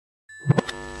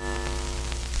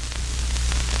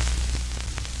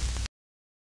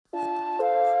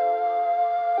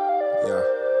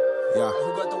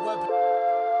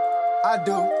I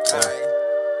do.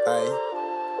 Hey,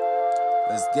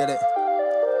 let's get it.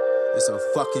 It's a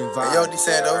fucking vibe. Hey, yo,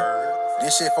 Desando,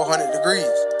 this shit 400 degrees.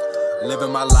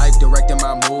 Living my life, directing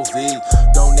my movie.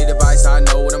 Don't need advice, I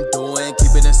know what I'm doing.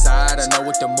 Keep it inside, I know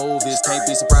what the move is. Can't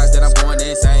be surprised that I'm going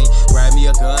insane. Grab me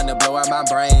a gun to blow out my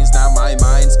brains. Now my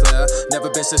mind's clear. Never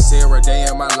been sincere a day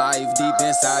in my life. Deep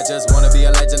inside, just wanna be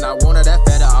a legend. I wanted that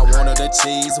feta, I wanted the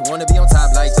cheese. Wanna be on top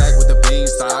like Jack with the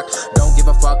beanstalk. Don't give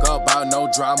a fuck about no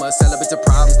drama. Celibate to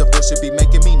problems, the bullshit be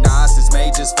making me nauseous. May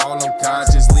just fall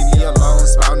unconscious. Leave me alone,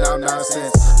 spouting out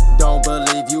nonsense. Don't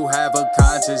believe you have a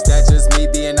conscience. That's just me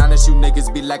being honest. You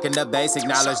niggas be lacking the basic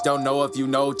knowledge. Don't know if you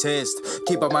noticed.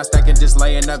 Keep up my stack and just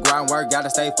lay in the groundwork. Gotta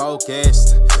stay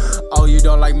focused. Oh, you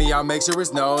don't like me, I'll make sure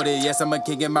it's noted. Yes, I'm a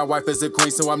king and my wife is a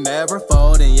queen, so I'm never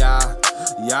folding, yeah.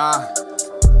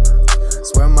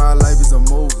 Swear my life is a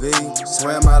movie.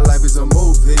 Swear my life is a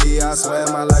movie. I swear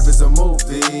my life is a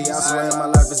movie. I swear my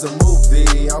life is a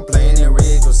movie. I'm playing in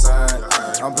regal sign.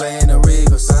 I'm playing in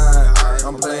regal sign.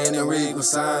 I'm playing in regal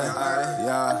sign.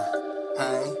 Yeah.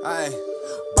 Hey.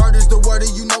 Bird is the word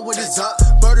and you know what is up.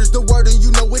 Bird is the word and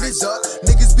you know what is up.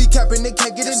 Niggas be capping, they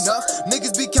can't get enough.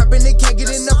 Niggas be capping, they can't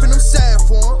get enough, and I'm sad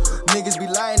for them. Niggas be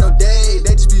lying all day,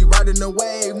 they just be riding the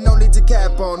wave. No need to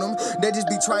cap on them, they just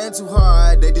be trying too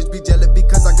hard. They just be jealous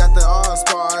because I got the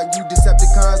all-star. You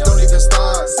Decepticons don't even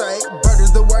start. Say, bird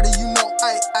is the word and you know,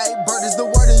 aye. Bird is the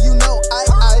word and you know,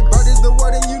 aye. Bird is the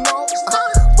word and you know,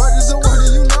 bird is the word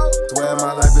and you know. Swear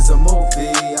my life is a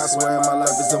movie. I swear my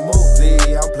life is a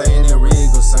movie. I'm playing in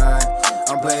regal sign.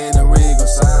 I'm playing